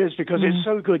story is because it's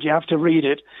so good you have to read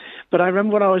it. But I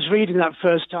remember when I was reading that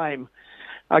first time,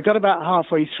 I got about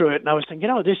halfway through it and I was thinking,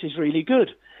 oh, this is really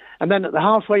good. And then at the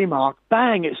halfway mark,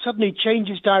 bang, it suddenly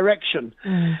changes direction.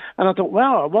 And I thought,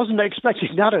 wow, I wasn't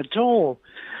expecting that at all.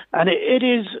 And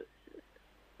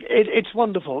it's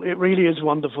wonderful. It really is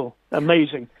wonderful.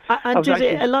 Amazing. And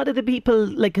a lot of the people,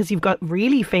 like, because you've got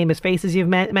really famous faces, you've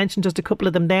mentioned just a couple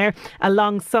of them there,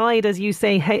 alongside, as you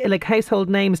say, like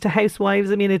household names to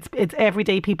housewives. I mean, it's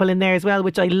everyday people in there as well,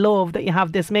 which I love that you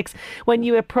have this mix. When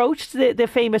you approached the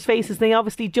famous faces, they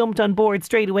obviously jumped on board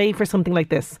straight away for something like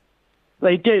this.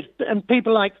 They did. And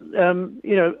people like,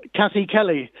 Kathy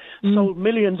Kelly sold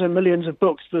millions and millions of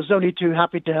books, but was only too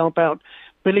happy to help out.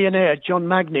 Billionaire John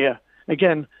Magnier,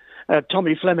 again,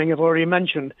 Tommy Fleming I've already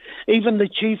mentioned. Even the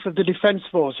Chief of the Defence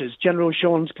Forces, General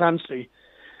Sean Clancy,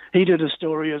 he did a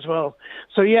story as well.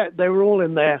 So, yeah, they were all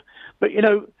in there. But,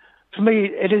 for me,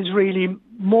 it is really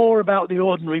more about the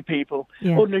ordinary people,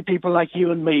 ordinary people like you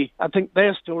and me. I think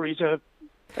their stories are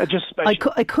just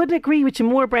special. I couldn't agree with you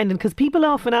more, Brendan, because people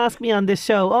often ask me on this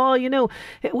show,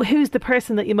 who's the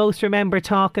person that you most remember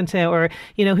talking to, or,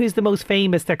 who's the most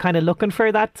famous? They're kind of looking for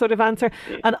that sort of answer.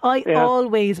 And I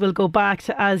always will go back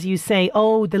to, as you say,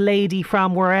 the lady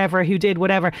from wherever who did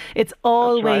whatever. It's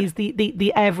always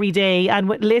the everyday. And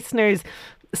with listeners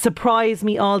surprise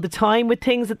me all the time with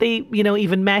things that they,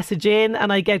 even message in,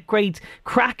 and I get great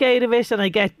crack out of it, and I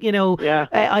get,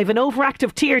 I have an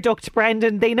overactive tear duct,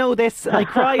 Brendan. They know this. I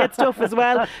cry at stuff as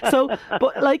well. So,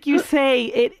 but like you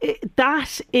say,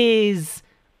 that is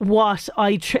what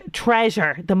I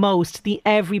treasure the most, the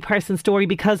every person story,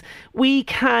 because we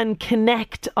can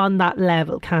connect on that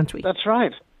level, can't we? That's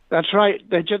right.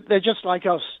 They're just like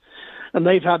us, and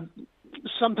they've had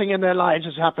something in their lives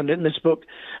has happened in this book,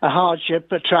 a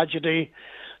hardship, a tragedy,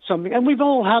 something. And we've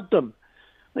all had them.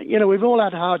 We've all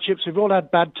had hardships. We've all had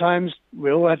bad times.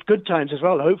 We all had good times as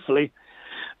well, hopefully.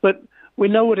 But we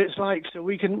know what it's like, so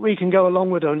we can go along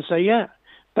with it and say, yeah,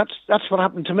 that's what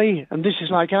happened to me, and this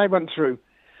is like I went through.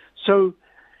 So,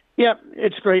 yeah,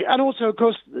 it's great. And also, of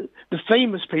course, the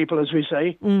famous people, as we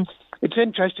say, it's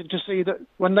interesting to see that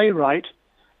when they write,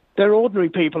 they're ordinary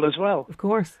people as well. Of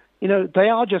course. They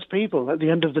are just people at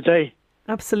the end of the day.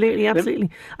 Absolutely.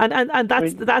 And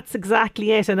that's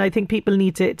exactly it. And I think people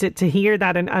need to hear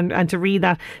that and to read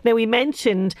that. Now, we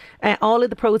mentioned all of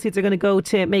the proceeds are going to go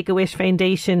to Make-A-Wish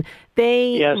Foundation.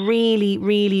 They really,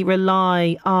 really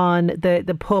rely on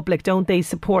the public, don't they,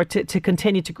 support to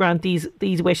continue to grant these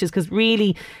wishes, because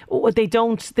really they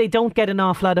don't get an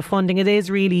awful lot of funding. It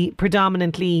is really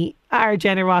predominantly our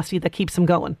generosity that keeps them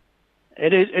going.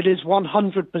 It is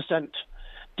 100%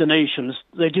 donations.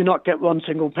 They do not get one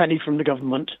single penny from the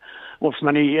government or from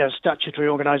any statutory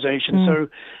organisation. So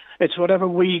it's whatever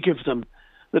we give them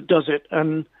that does it.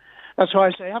 And that's why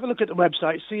I say, have a look at the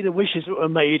website, see the wishes that were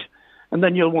made, and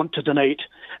then you'll want to donate.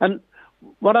 And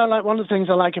what I like, one of the things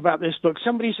I like about this book,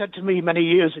 somebody said to me many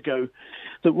years ago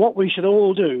that what we should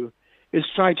all do is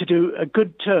try to do a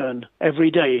good turn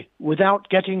every day without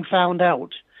getting found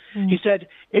out. He said,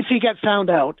 if you get found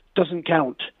out, it doesn't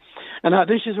count. And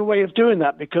this is a way of doing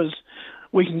that, because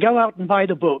we can go out and buy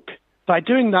the book. By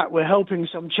doing that, we're helping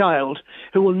some child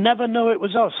who will never know it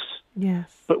was us.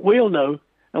 Yes. But we'll know,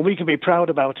 and we can be proud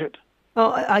about it.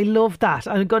 Oh, I love that.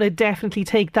 I'm going to definitely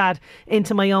take that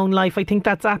into my own life. I think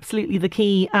that's absolutely the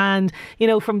key. And,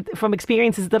 from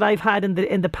experiences that I've had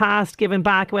in the past, giving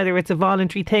back, whether it's a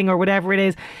voluntary thing or whatever it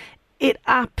is, it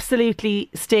absolutely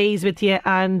stays with you,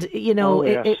 and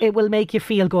it will make you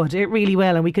feel good. It really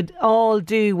will, and we could all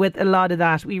do with a lot of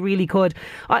that. We really could.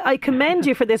 I commend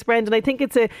you for this, Brendan. I think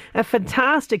it's a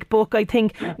fantastic book. I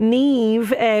think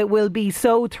Niamh will be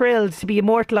so thrilled to be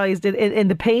immortalised in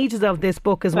the pages of this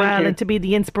book as well, and to be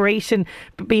the inspiration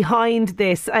behind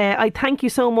this. I thank you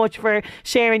so much for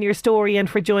sharing your story and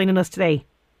for joining us today.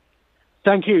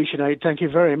 Thank you, Sinead. Thank you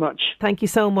very much. Thank you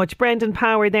so much. Brendan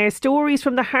Power there. Stories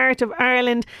from the Heart of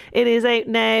Ireland. It is out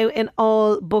now in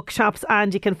all bookshops,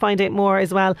 and you can find out more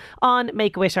as well on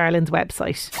Make-A-Wish Ireland's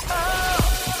website.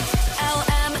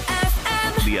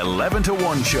 LMFM. The 11 to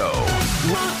 1 show.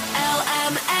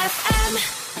 LMFM.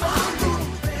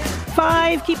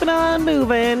 5, keeping on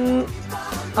moving.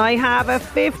 I have a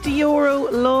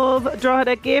 €50 Love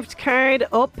Drogheda gift card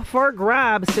up for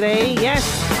grabs today.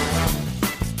 Yes.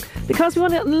 Because we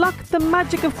want to unlock the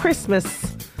magic of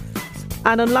Christmas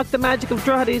and unlock the magic of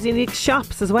Drogheda's unique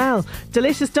shops as well.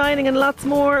 Delicious dining and lots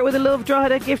more with a Love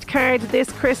Drogheda gift card this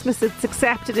Christmas. It's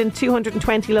accepted in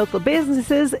 220 local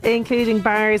businesses, including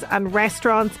bars and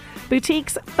restaurants,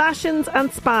 boutiques, fashions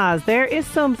and spas. There is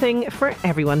something for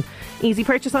everyone. Easy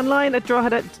purchase online at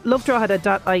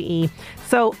lovedrogheda.ie.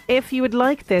 So if you would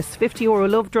like this €50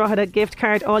 Love Drogheda gift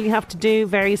card, all you have to do,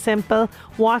 very simple,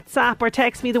 WhatsApp or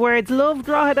text me the words Love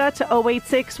Drogheda to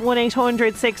 086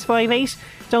 1800 658.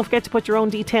 Don't forget to put your own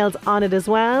details on it as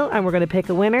well, and we're going to pick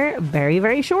a winner very,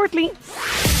 very shortly.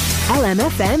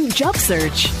 LMFM Job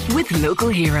Search with Local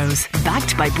Heroes.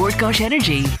 Backed by Bord Gáis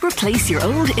Energy. Replace your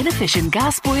old inefficient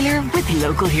gas boiler with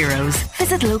Local Heroes.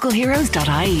 Visit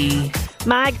localheroes.ie.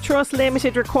 Mag Trust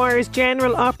Limited requires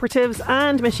general operatives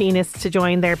and machinists to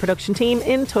join their production team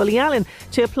in Tullyallen.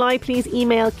 To apply, please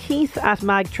email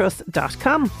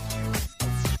keith@magtrust.com.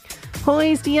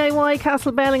 Hoy's DIY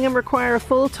Castle Bellingham require a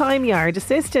full-time yard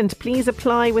assistant. Please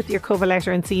apply with your cover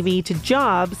letter and CV to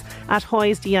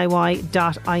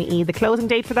jobs@hoysdiy.ie. The closing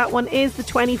date for that one is the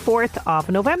 24th of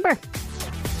November.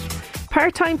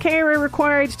 Part-time carer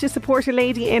required to support a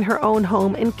lady in her own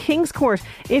home in Kingscourt.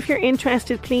 If you're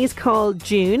interested, please call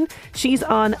June. She's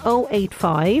on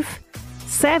 085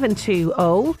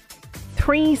 720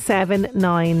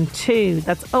 3792.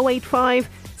 That's 085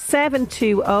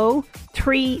 720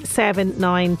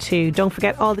 3792. Don't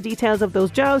forget, all the details of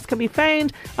those jobs can be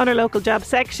found on our local job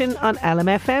section on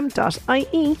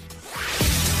lmfm.ie.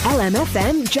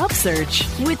 LMFM Job Search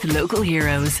with Local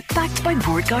Heroes. Backed by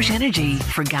Bord Gáis Energy.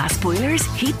 For gas boilers,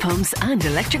 heat pumps and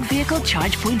electric vehicle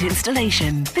charge point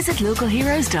installation. Visit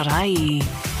localheroes.ie.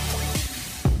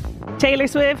 Taylor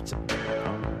Swift,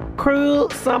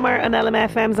 Cruel Summer and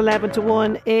LMFM's 11 to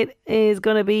 1. It is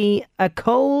going to be a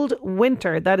cold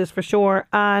winter, that is for sure.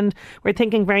 And we're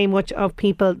thinking very much of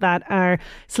people that are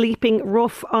sleeping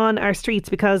rough on our streets,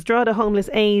 because Drogheda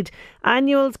Homeless Aid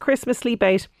Annual's Christmas Sleep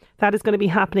Out, that is going to be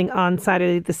happening on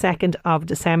Saturday the 2nd of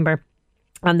December.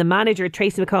 And the manager,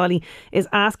 Tracy McCauley, is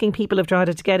asking people of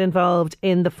Drogheda to get involved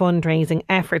in the fundraising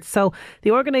efforts. So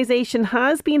the organisation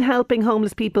has been helping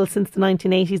homeless people since the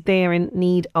 1980s. They are in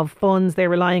need of funds. They're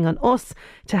relying on us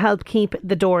to help keep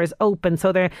the doors open.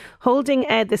 So they're holding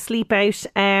the sleep out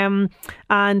and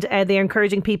they're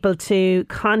encouraging people to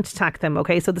contact them.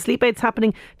 Okay, so the sleep out's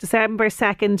happening December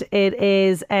 2nd. It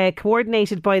is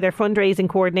coordinated by their fundraising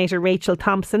coordinator, Rachel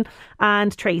Thompson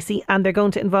and Tracy. And they're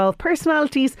going to involve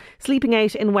personalities sleeping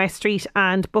out in West Street,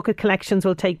 and bucket collections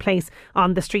will take place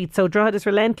on the street. So Drogheda's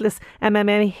relentless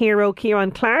MMA hero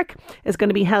Kieran Clark is going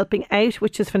to be helping out,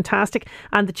 which is fantastic.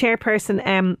 And the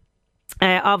chairperson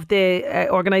of the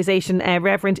organisation,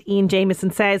 Reverend Ian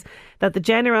Jameson, says that the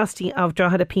generosity of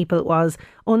Drogheda people was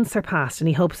unsurpassed, and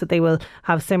he hopes that they will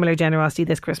have similar generosity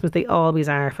this Christmas. They always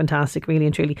are fantastic, really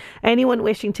and truly. Anyone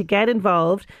wishing to get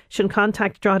involved should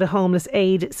contact Drogheda Homeless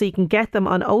Aid, so you can get them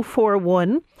on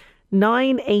 041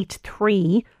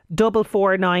 983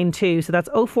 4492. So that's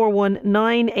 041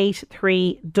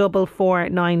 983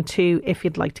 4492 if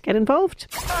you'd like to get involved.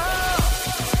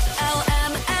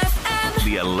 LMFM.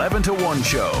 The 11 to 1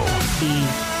 show.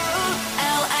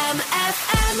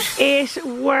 It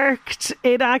worked.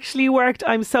 It actually worked.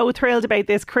 I'm so thrilled about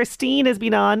this. Christine has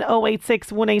been on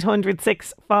 086 1800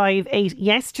 658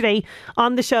 yesterday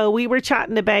on the show. We were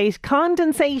chatting about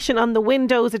condensation on the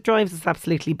windows. It drives us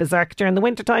absolutely berserk during the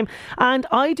winter time, and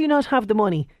I do not have the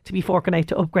money to be forking out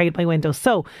to upgrade my windows.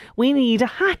 So we need a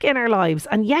hack in our lives.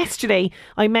 And yesterday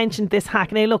I mentioned this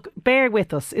hack. Now look, bear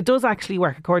with us. It does actually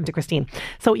work, according to Christine.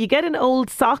 So you get an old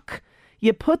sock.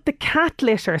 You put the cat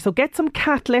litter, so get some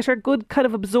cat litter, good kind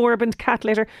of absorbent cat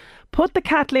litter. Put the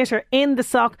cat litter in the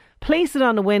sock, place it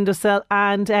on a windowsill,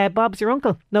 and Bob's your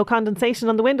uncle. No condensation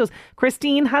on the windows.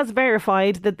 Christine has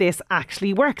verified that this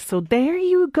actually works. So there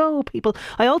you go, people.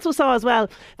 I also saw as well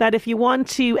that if you want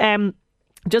to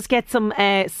just get some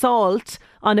salt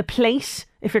on a plate,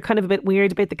 if you're kind of a bit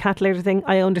weird about the cat litter thing,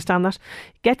 I understand that.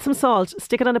 Get some salt,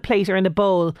 stick it on a plate or in a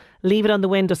bowl, leave it on the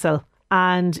windowsill.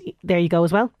 And there you go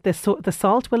as well. The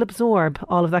salt will absorb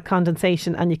all of that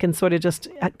condensation, and you can sort of just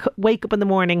wake up in the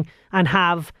morning and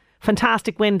have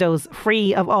fantastic windows,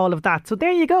 free of all of that. So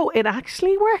there you go. It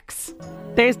actually works.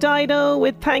 There's Dido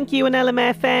with Thank You and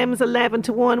LMFM's 11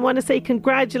 to 1. Want to say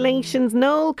congratulations,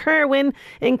 Noel Kerwin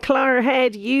in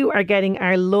Clogherhead. You are getting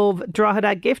our Love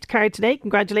Drogheda gift card today.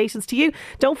 Congratulations to you.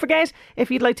 Don't forget,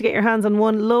 if you'd like to get your hands on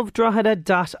one,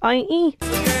 lovedrogheda.ie.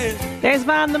 There's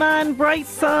Van the Man, Bright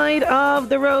Side of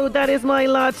the Road. That is my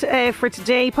lot for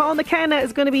today. Paul McKenna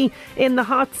is going to be in the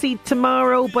hot seat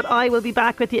tomorrow, but I will be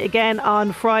back with you again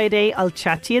on Friday. I'll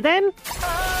chat to you then.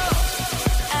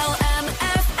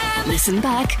 Listen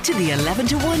back to the 11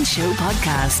 to 1 show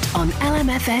podcast on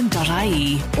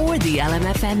lmfm.ie or the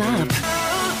LMFM app.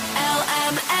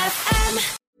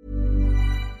 LMFM.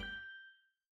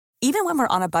 Even when we're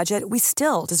on a budget, we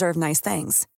still deserve nice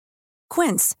things.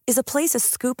 Quince is a place to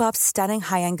scoop up stunning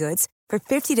high-end goods for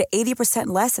 50 to 80%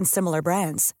 less than similar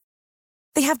brands.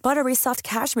 They have buttery soft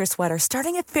cashmere sweaters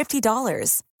starting at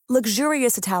 $50,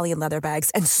 luxurious Italian leather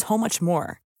bags, and so much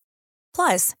more.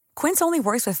 Plus, Quince only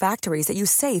works with factories that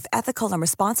use safe, ethical, and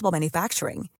responsible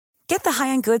manufacturing. Get the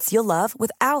high-end goods you'll love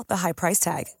without the high price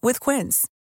tag with Quince.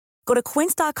 Go to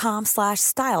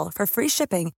quince.com/style for free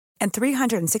shipping and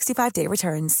 365-day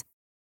returns.